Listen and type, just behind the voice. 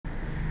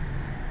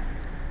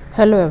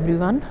Hello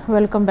everyone,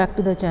 welcome back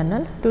to the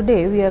channel.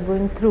 Today we are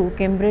going through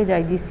Cambridge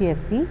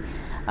IGCSE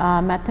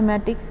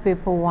Mathematics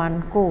Paper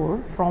 1 core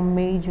from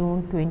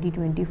May-June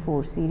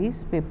 2024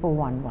 series Paper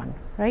 1-1,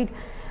 right.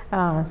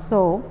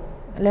 So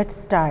let's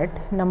start.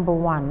 Number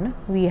 1,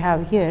 we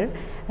have here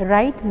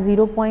write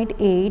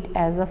 0.8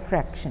 as a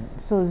fraction.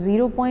 So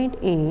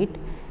 0.8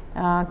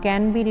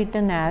 can be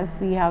written as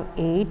we have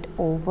 8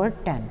 over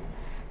 10.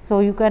 So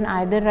you can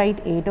either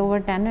write 8 over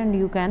 10 and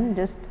you can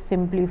just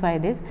simplify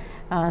this.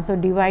 So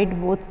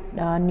divide both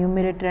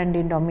numerator and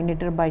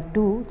denominator by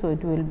 2. So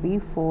it will be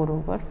 4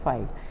 over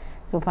 5.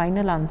 So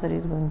final answer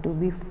is going to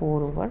be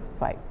 4 over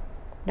 5.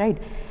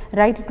 Right.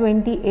 Write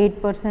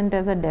 28%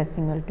 as a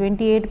decimal.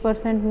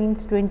 28%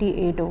 means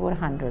 28 over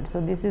 100.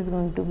 So this is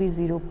going to be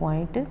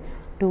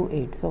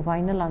 0.28. So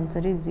final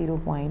answer is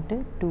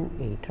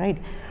 0.28. Right.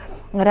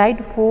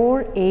 Write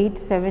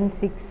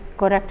 4876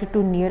 correct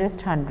to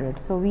nearest hundred.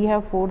 So we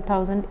have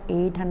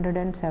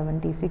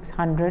 4876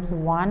 hundreds,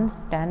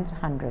 ones, tens,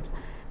 hundreds.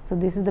 So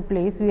this is the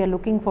place we are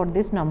looking for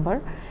this number.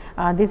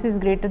 This is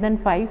greater than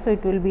 5, so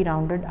it will be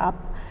rounded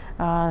up.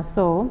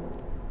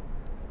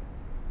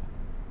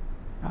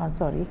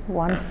 Sorry,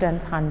 ones,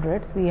 tens,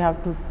 hundreds. We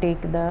have to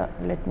take the,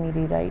 let me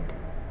rewrite.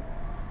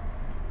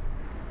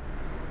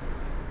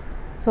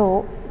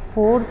 So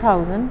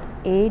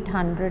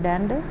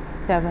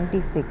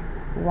 4876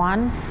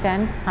 ones,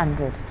 tens,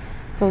 hundreds.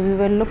 So we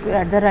will look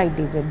at the right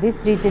digit.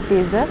 This digit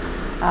is a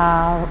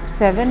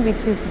 7,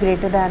 which is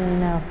greater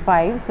than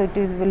 5. So it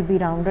will be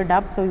rounded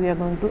up. So we are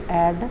going to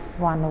add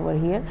 1 over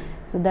here.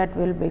 So that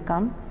will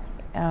become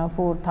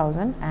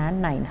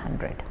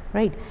 4900.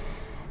 Right.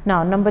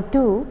 Now number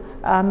 2,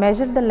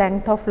 measure the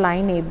length of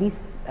line AB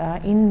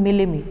in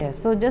millimeters.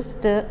 So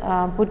just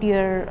put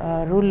your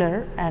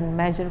ruler and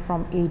measure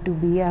from A to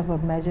B. I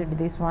have measured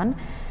this one.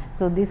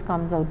 So this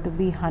comes out to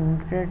be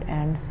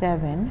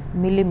 107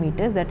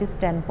 millimeters, that is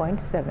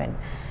 10.7.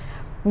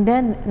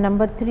 Then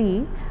number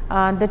 3,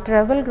 the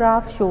travel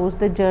graph shows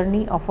the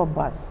journey of a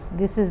bus.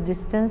 This is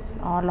distance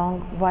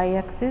along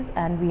y-axis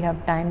and we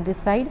have time this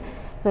side.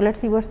 So let's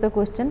see what's the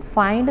question.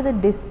 Find the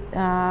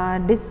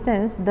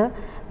distance the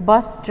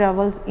bus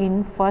travels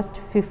in first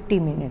 50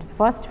 minutes.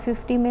 First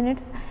 50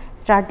 minutes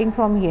starting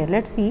from here.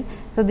 Let's see.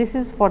 So this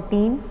is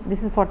 14,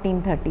 this is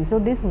 1430. So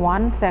this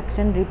one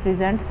section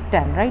represents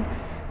 10, right?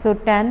 So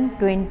 10,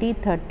 20,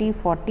 30,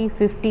 40,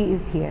 50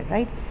 is here,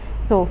 right?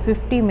 So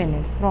 50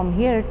 minutes from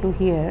here to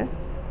here,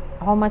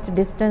 how much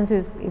distance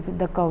is if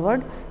the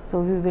covered?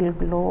 So we will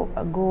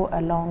go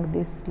along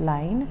this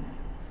line.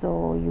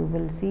 So you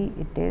will see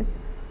it is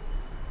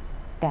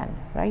 10,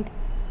 right?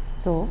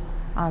 So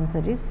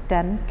answer is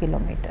 10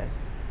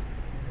 kilometers.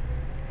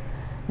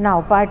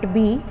 Now part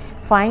B,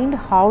 find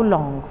how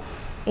long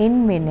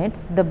in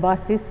minutes the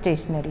bus is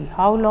stationary.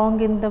 How long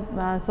in the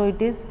so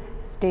it is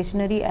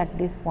stationary at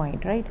this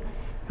point, right?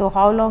 So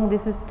how long?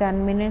 This is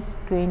 10 minutes,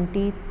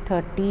 20,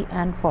 30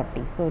 and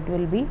 40. So it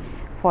will be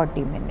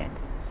 40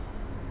 minutes.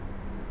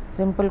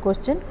 Simple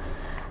question.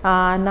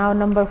 Now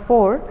number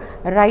 4,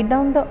 write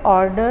down the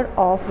order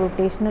of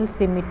rotational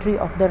symmetry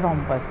of the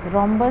rhombus.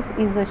 Rhombus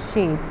is a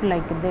shape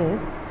like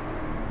this,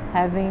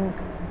 having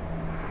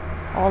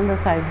all the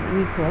sides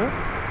equal.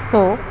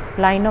 So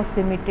line of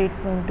symmetry, it's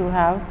going to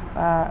have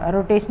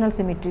rotational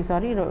symmetry,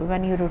 sorry,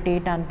 when you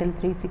rotate until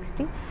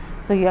 360.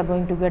 So you are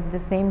going to get the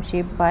same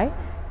shape by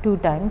 2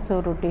 times.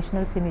 So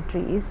rotational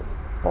symmetry is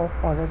of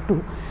order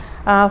 2.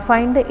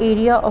 Find the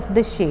area of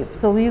the shape.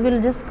 So we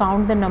will just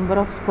count the number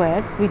of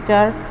squares which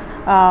are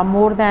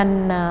more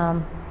than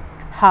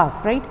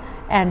half, right,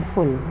 and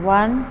full.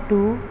 1,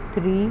 2,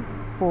 3,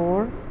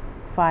 4,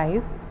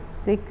 5,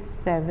 6,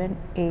 7,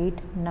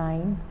 8,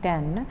 9,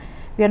 10.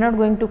 We are not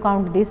going to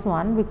count this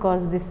one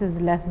because this is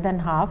less than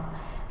half.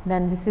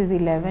 Then this is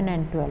 11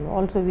 and 12.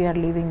 Also we are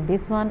leaving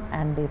this one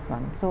and this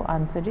one. So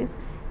answer is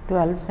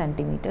 12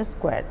 centimeter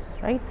squares,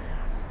 right.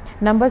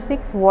 Number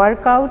 6,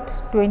 work out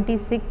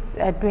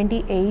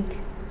 28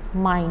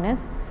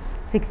 minus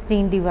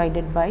 16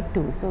 divided by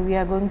 2. So we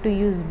are going to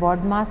use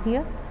BODMAS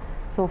here.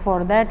 So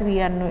for that we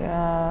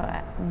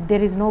are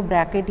there is no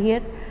bracket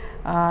here.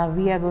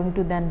 We are going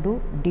to then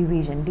do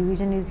division.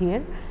 Division is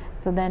here.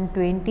 So then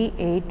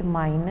 28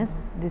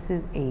 minus this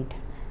is 8.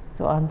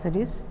 So answer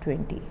is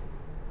 20.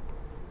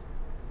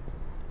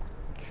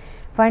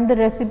 Find the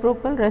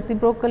reciprocal.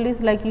 Reciprocal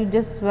is like you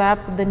just swap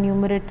the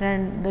numerator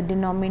and the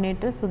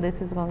denominator. So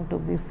this is going to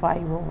be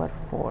 5 over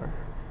 4.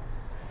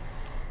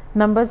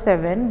 Number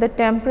 7, the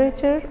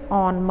temperature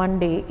on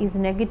Monday is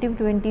negative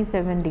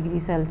 27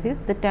 degrees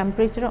Celsius. The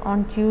temperature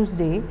on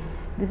Tuesday,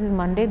 this is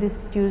Monday,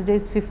 this Tuesday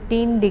is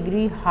 15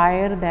 degree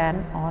higher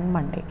than on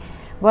Monday.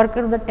 Work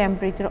out the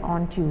temperature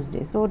on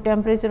Tuesday. So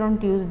temperature on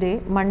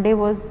Tuesday, Monday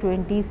was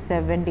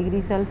 27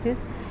 degrees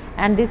Celsius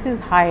and this is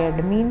higher,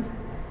 means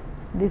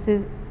this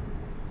is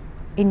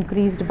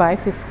increased by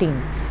 15.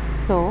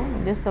 So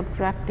just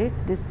subtract it.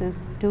 This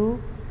is 2,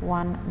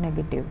 1,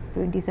 negative.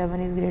 27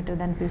 is greater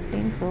than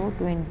 15. So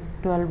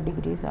 12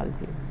 degrees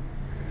Celsius,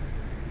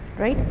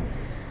 right.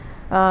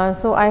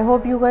 So I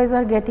hope you guys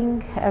are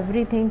getting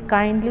everything.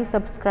 Kindly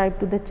subscribe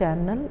to the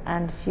channel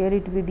and share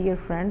it with your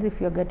friends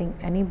if you are getting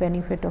any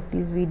benefit of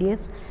these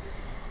videos.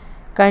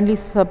 Kindly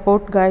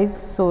support guys,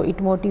 so it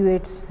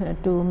motivates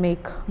to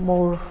make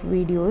more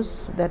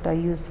videos that are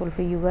useful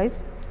for you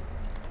guys.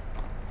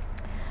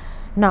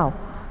 Now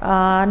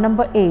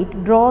number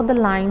 8, draw the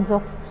lines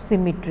of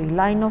symmetry.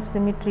 Line of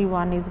symmetry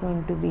 1 is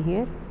going to be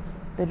here,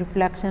 the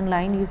reflection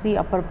line. You see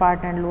upper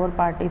part and lower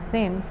part is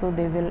same, so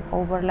they will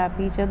overlap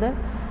each other.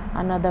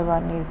 Another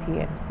one is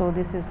here, so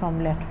this is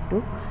from left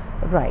to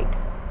right.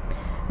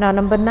 Now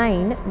number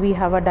 9, we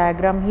have a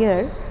diagram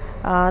here.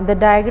 The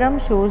diagram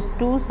shows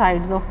two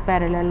sides of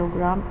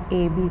parallelogram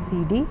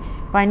ABCD.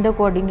 Find the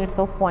coordinates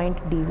of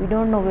point D. We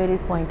don't know where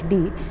is point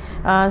D.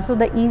 So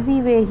the easy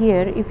way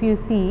here, if you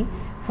see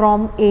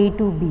from A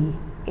to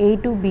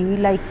B,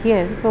 like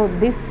here, so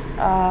this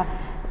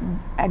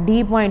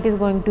D point is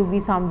going to be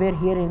somewhere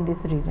here in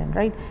this region,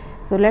 right?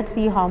 So let's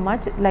see how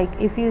much.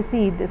 Like if you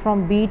see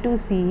from B to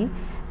C,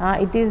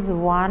 it is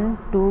 1,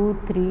 2,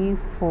 3,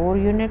 4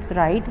 units,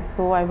 right?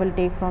 So I will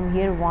take from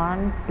here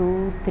 1,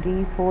 2,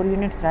 3, 4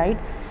 units, right?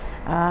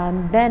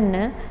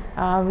 Then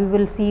we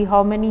will see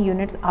how many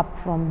units up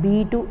from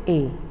B to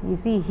A. You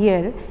see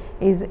here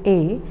is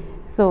A,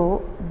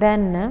 so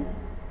then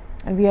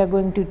we are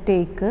going to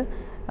take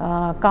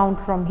count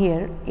from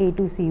here A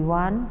to C,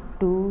 1,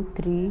 2,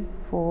 3,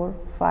 4,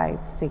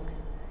 5,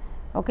 6.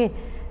 Okay,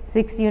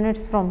 6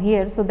 units from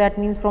here, so that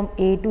means from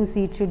A to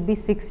C it should be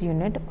 6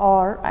 unit,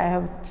 or I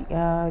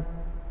have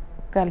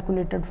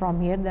calculated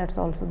from here, that's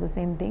also the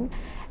same thing,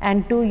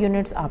 and 2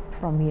 units up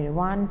from here,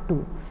 1,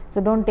 2.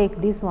 So don't take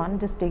this one,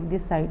 just take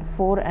this side,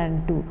 4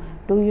 and 2.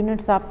 2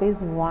 units up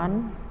is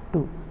 1,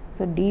 2.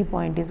 So D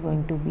point is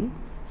going to be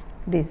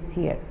this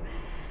here.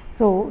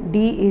 So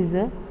D is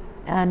a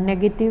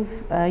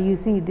negative, you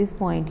see this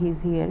point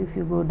is here, if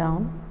you go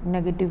down,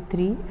 negative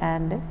 3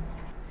 and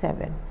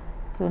 7.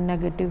 So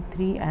negative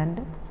 3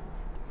 and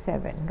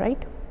 7,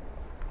 right?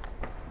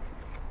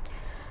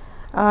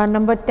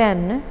 Number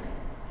 10,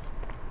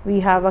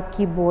 we have a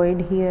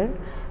cuboid here.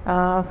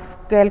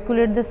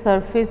 Calculate the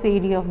surface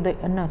area of the,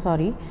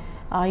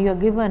 you are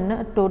given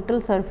a total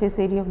surface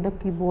area of the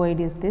cuboid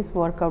is this,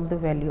 work out the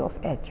value of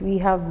h. We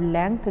have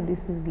length,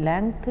 this is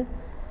length,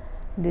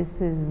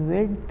 this is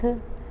width,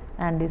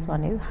 and this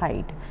one is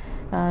height.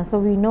 So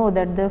we know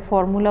that the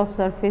formula of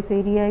surface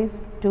area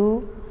is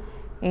 2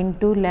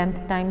 into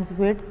length times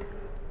width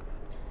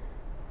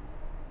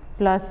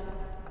plus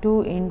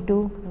 2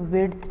 into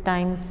width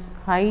times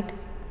height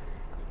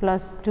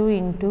plus 2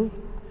 into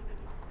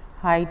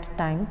height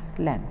times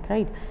length,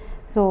 right?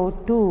 So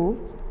 2,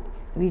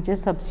 we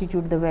just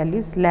substitute the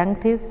values.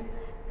 Length is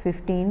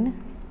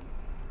 15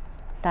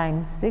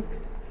 times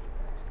 6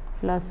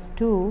 plus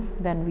 2,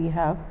 then we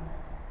have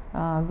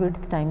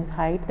width times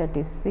height, that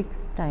is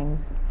 6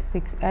 times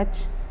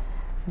 6h,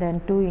 then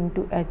 2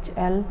 into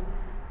HL,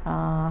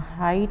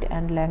 height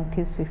and length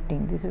is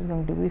 15. This is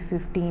going to be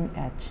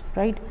 15h,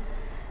 right?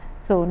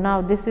 So now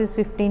this is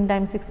 15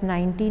 times 6,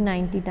 90,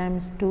 90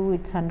 times 2,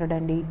 it's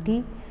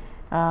 180,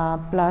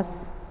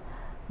 plus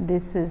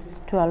this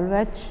is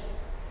 12h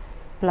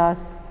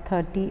plus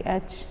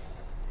 30h,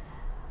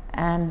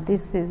 and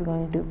this is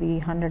going to be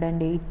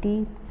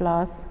 180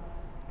 plus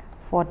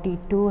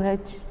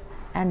 42h,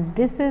 and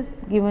this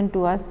is given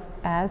to us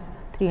as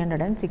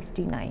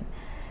 369.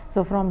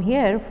 So from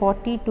here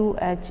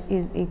 42h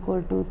is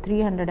equal to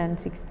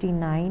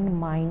 369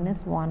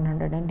 minus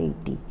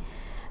 180.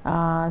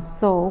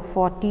 So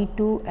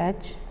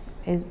 42h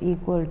is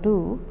equal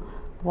to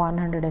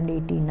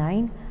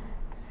 189.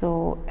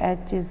 So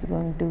h is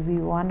going to be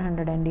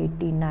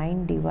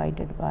 189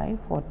 divided by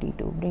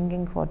 42,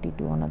 bringing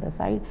 42 on other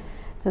side.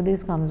 So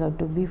this comes out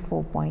to be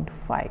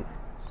 4.5.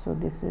 So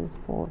this is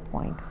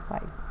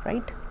 4.5,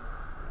 right?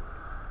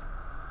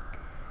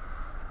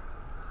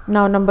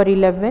 Now number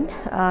 11,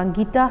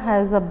 Gita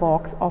has a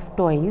box of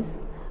toys,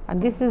 and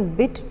this is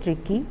bit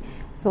tricky,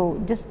 so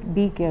just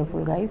be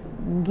careful guys.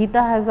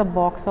 Gita has a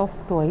box of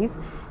toys.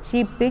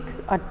 She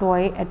picks a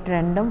toy at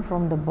random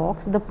from the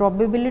box. The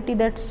probability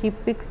that she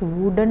picks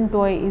wooden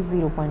toy is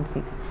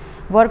 0.6.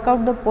 Work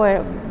out the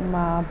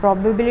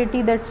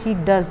probability that she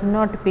does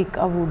not pick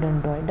a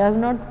wooden toy. Does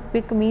not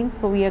pick means,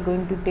 so we are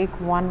going to take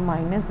 1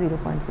 minus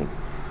 0.6,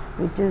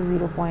 which is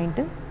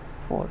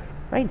 0.4,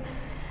 right?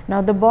 Now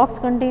the box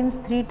contains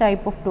 3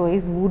 type of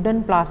toys: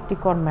 wooden,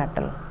 plastic or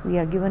metal. We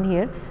are given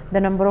here.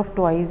 The number of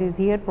toys is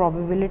here,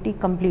 probability,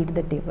 complete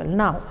the table.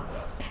 Now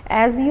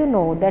as you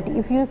know that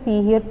if you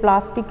see here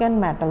plastic and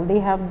metal, they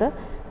have the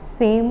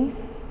same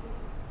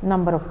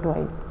number of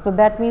toys. So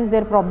that means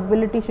their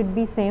probability should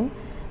be same.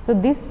 So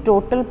this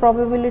total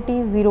probability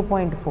is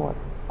 0.4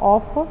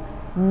 of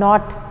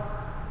not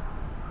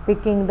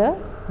picking the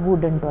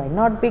wooden toy.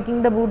 Not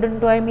picking the wooden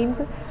toy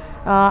means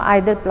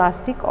either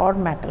plastic or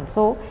metal.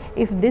 So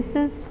if this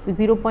is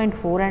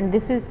 0.4 and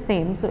this is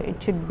same, so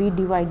it should be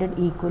divided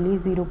equally,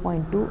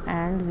 0.2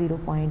 and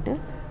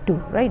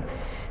 0.2, right?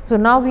 So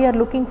now we are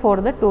looking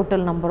for the total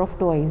number of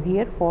toys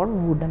here for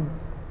wooden.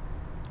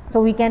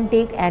 So we can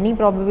take any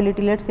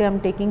probability. Let's say I am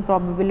taking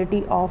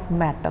probability of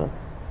metal.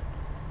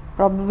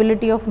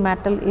 Probability of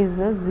metal is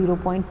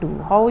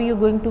 0.2. How are you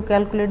going to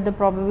calculate the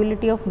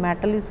probability of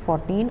metal? Is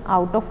 14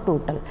 out of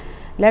total.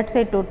 Let's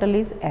say total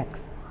is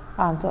x.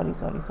 Sorry.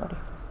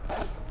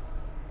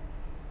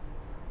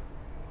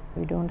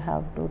 We don't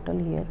have total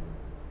here.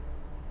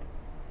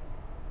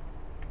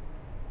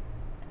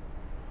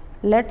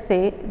 Let's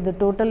say the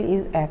total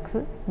is x,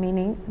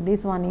 meaning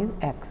this one is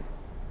x.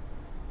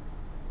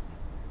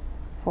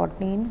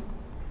 14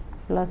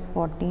 plus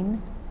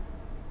 14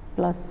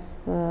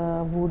 plus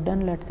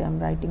wooden, let's say I am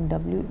writing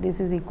W,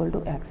 this is equal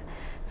to x.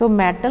 So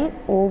metal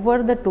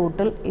over the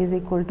total is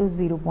equal to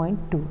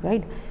 0.2,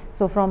 right.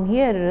 So from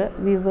here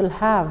we will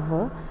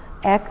have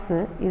x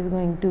is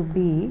going to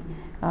be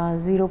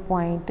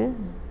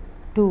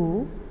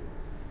 0.2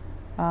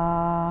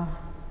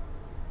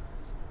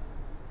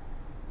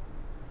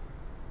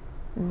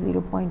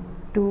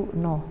 0.2,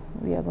 no,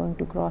 we are going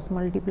to cross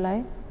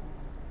multiply.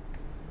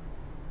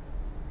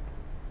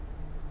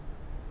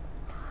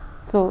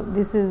 So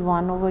this is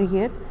 1 over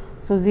here.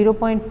 So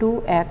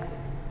 0.2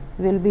 x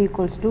will be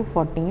equals to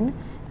 14.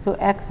 So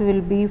x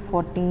will be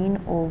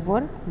 14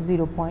 over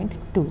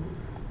 0.2.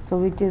 So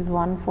which is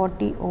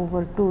 140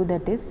 over 2,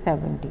 that is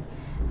 70.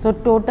 So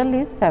total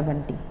is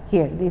 70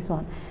 here, this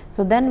one.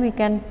 So then we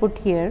can put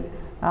here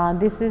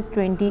this is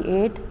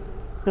 28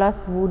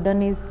 plus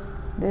wooden is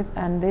this,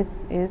 and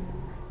this is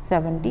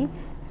 70.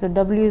 So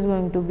W is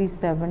going to be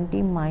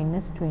 70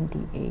 minus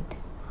 28,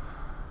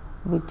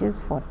 which is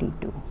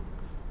 42.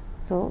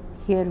 So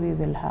here we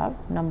will have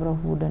number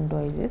of wooden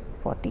toys is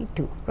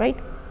 42, right.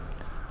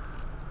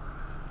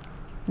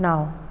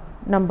 Now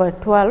number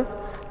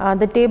 12,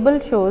 the table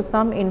shows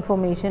some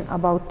information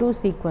about two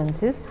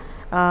sequences,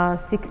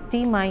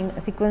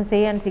 sequence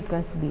A and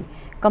sequence B.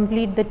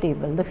 Complete the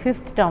table. The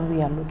fifth term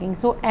we are looking.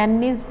 So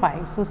n is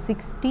 5. So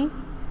 60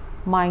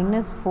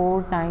 minus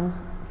 4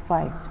 times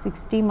 5,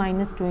 60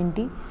 minus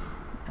 20,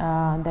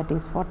 that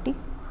is 40,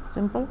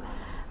 simple.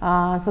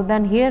 So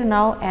then here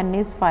now n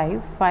is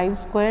 5, 5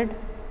 squared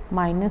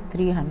minus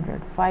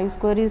 300, 5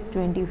 square is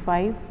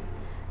 25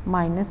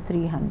 minus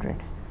 300,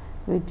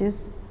 which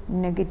is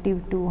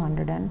negative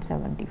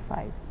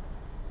 275.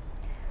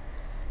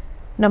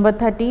 Number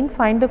 13,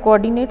 find the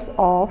coordinates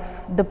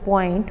of the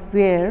point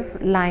where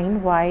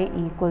line y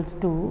equals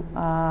to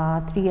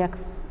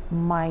 3x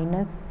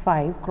minus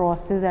 5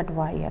 crosses at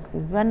y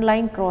axis. When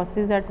line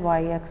crosses at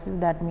y axis,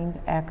 that means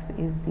x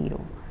is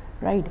 0,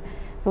 right.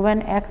 So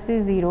when x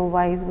is 0,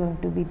 y is going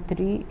to be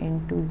 3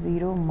 into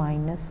 0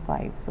 minus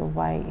 5. So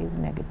y is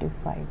negative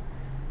 5.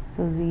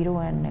 So 0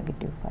 and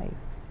negative 5.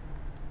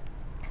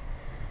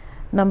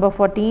 Number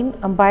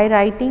 14, by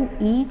writing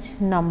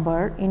each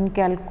number in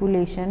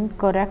calculation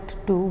correct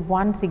to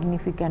one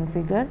significant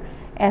figure,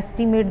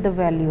 estimate the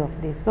value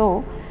of this.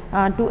 So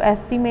to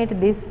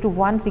estimate this to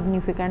one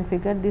significant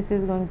figure, this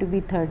is going to be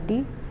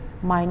 30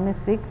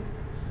 minus 6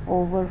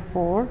 over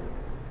 4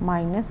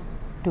 minus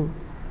 2.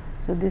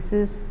 So this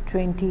is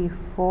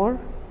 24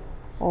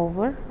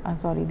 over,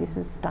 sorry, this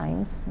is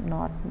times,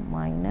 not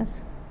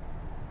minus.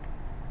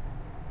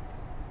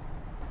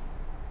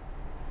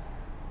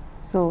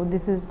 So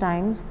this is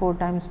times, 4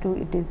 times 2,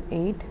 it is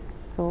 8.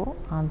 So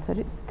answer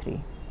is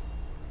 3.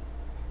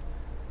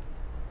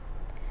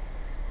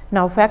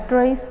 Now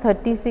factorize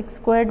 36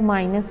 squared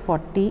minus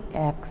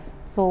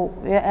 40x. So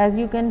as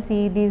you can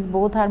see, these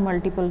both are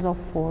multiples of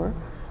 4.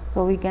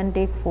 So we can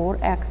take 4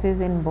 x's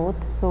in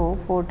both. So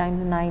 4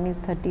 times 9 is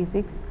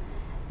 36,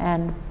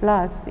 and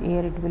plus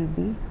here it will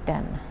be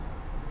 10.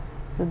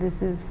 So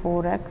this is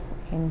 4x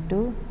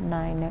into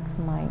 9x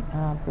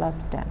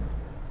plus 10.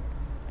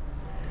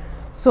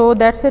 So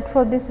that's it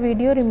for this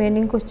video.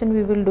 Remaining question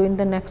we will do in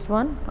the next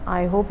one.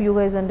 I hope you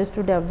guys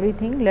understood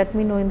everything. Let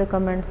me know in the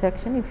comment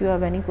section if you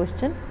have any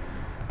question.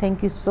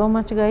 Thank you so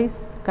much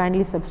guys.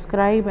 Kindly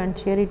subscribe and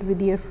share it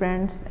with your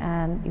friends,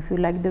 and if you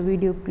like the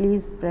video,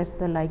 please press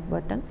the like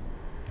button.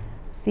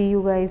 See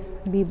you guys.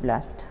 Be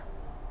blessed.